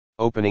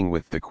Opening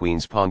with the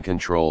queen's pawn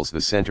controls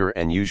the center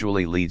and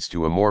usually leads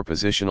to a more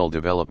positional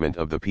development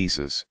of the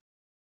pieces.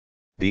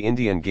 The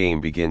Indian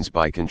game begins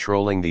by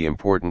controlling the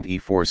important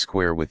e4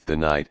 square with the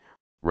knight,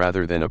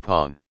 rather than a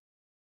pawn.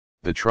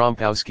 The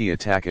Trompowsky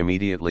attack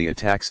immediately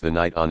attacks the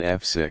knight on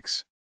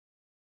f6.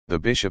 The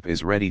bishop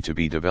is ready to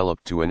be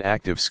developed to an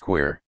active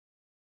square.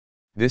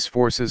 This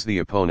forces the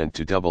opponent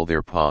to double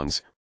their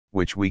pawns,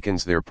 which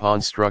weakens their pawn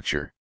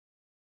structure.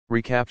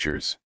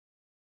 Recaptures.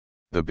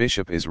 The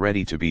bishop is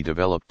ready to be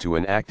developed to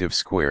an active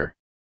square.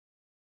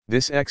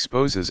 This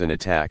exposes an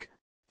attack,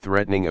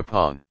 threatening a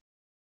pawn.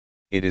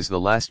 It is the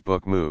last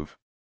book move.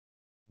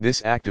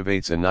 This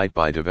activates a knight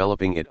by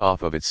developing it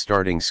off of its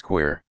starting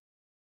square.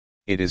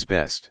 It is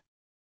best.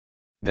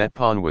 That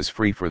pawn was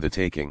free for the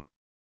taking.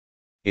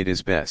 It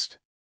is best.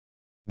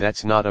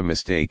 That's not a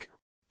mistake,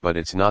 but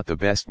it's not the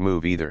best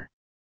move either.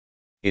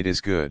 It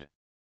is good.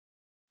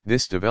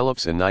 This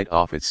develops a knight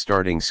off its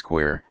starting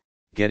square,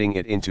 getting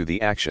it into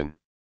the action.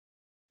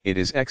 It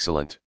is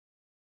excellent.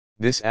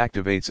 This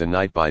activates a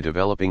knight by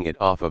developing it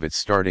off of its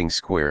starting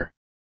square.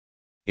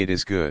 It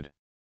is good.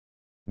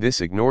 This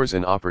ignores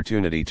an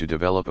opportunity to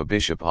develop a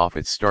bishop off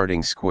its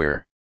starting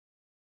square.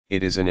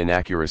 It is an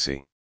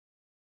inaccuracy.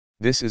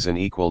 This is an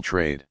equal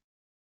trade.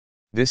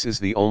 This is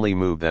the only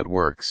move that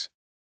works.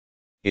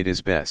 It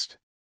is best.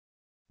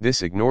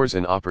 This ignores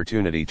an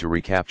opportunity to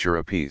recapture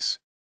a piece.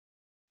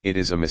 It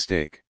is a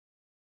mistake.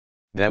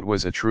 That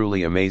was a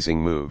truly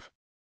amazing move.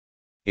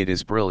 It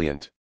is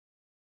brilliant.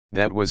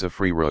 That was a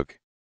free rook.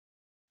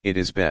 It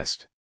is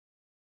best.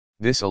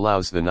 This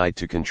allows the knight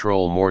to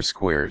control more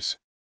squares.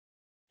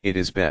 It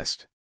is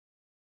best.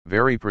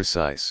 Very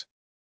precise.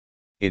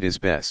 It is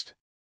best.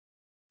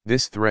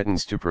 This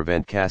threatens to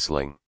prevent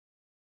castling.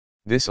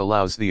 This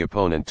allows the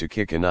opponent to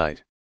kick a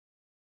knight.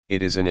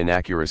 It is an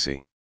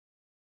inaccuracy.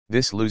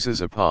 This loses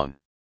a pawn.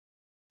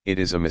 It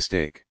is a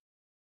mistake.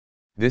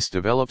 This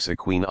develops a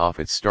queen off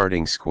its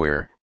starting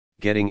square,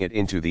 getting it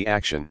into the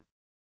action.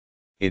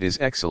 It is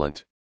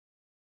excellent.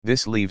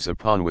 This leaves a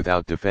pawn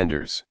without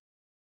defenders.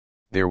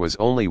 There was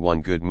only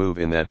one good move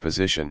in that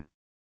position.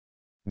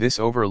 This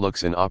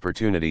overlooks an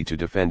opportunity to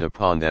defend a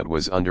pawn that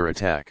was under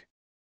attack.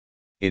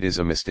 It is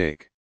a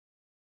mistake.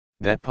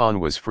 That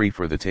pawn was free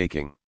for the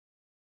taking.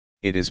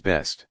 It is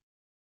best.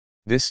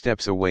 This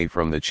steps away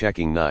from the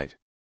checking knight.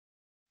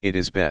 It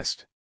is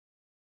best.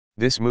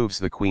 This moves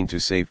the queen to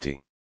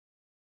safety.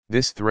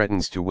 This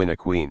threatens to win a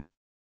queen.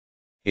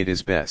 It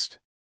is best.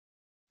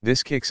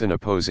 This kicks an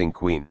opposing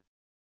queen.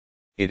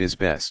 It is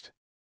best.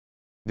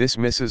 This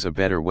misses a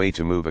better way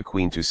to move a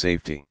queen to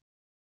safety.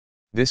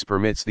 This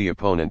permits the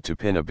opponent to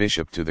pin a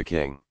bishop to the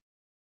king.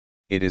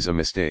 It is a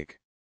mistake.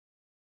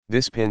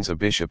 This pins a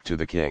bishop to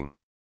the king.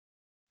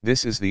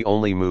 This is the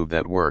only move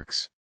that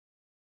works.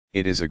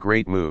 It is a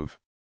great move.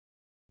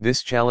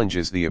 This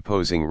challenges the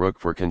opposing rook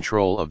for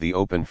control of the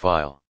open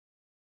file.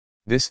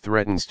 This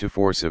threatens to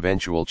force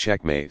eventual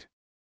checkmate.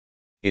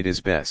 It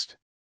is best.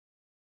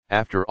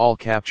 After all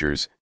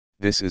captures,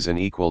 this is an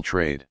equal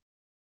trade.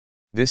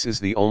 This is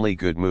the only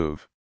good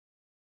move.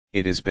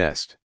 It is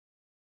best.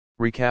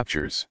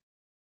 Recaptures.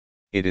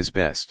 It is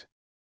best.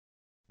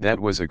 That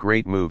was a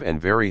great move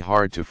and very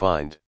hard to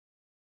find.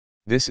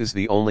 This is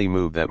the only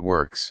move that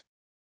works.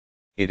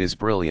 It is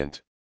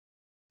brilliant.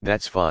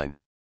 That's fine.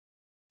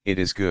 It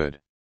is good.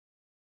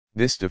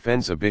 This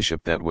defends a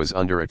bishop that was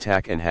under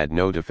attack and had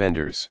no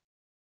defenders.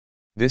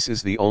 This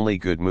is the only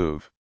good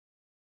move.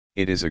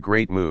 It is a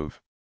great move.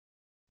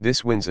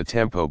 This wins a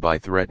tempo by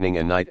threatening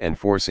a knight and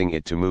forcing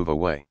it to move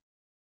away.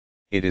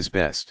 It is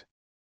best.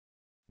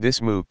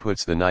 This move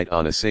puts the knight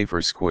on a safer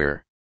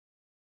square.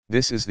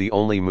 This is the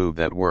only move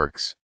that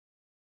works.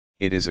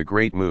 It is a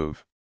great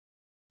move.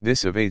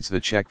 This evades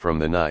the check from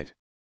the knight.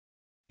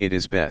 It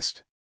is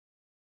best.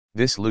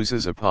 This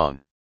loses a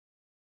pawn.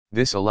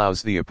 This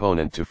allows the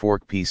opponent to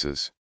fork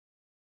pieces.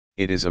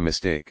 It is a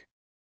mistake.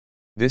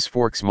 This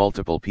forks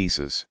multiple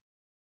pieces.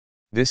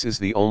 This is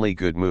the only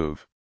good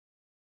move.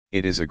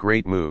 It is a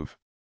great move.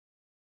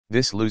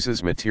 This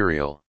loses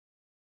material.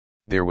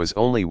 There was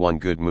only one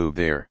good move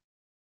there.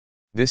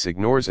 This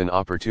ignores an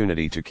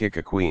opportunity to kick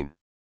a queen.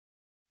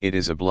 It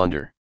is a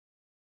blunder.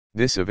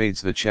 This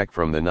evades the check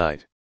from the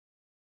knight.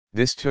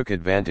 This took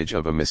advantage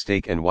of a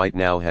mistake and white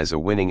now has a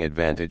winning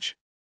advantage.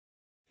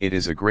 It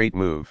is a great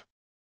move.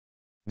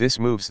 This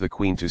moves the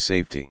queen to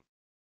safety.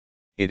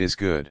 It is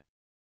good.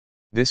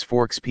 This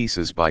forks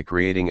pieces by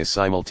creating a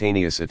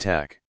simultaneous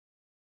attack.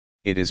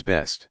 It is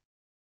best.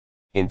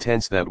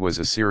 Intense. That was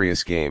a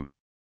serious game.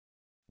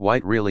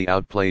 White really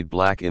outplayed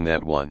black in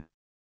that one.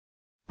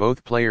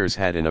 Both players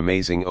had an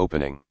amazing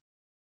opening.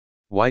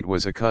 White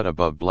was a cut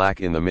above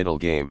black in the middle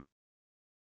game.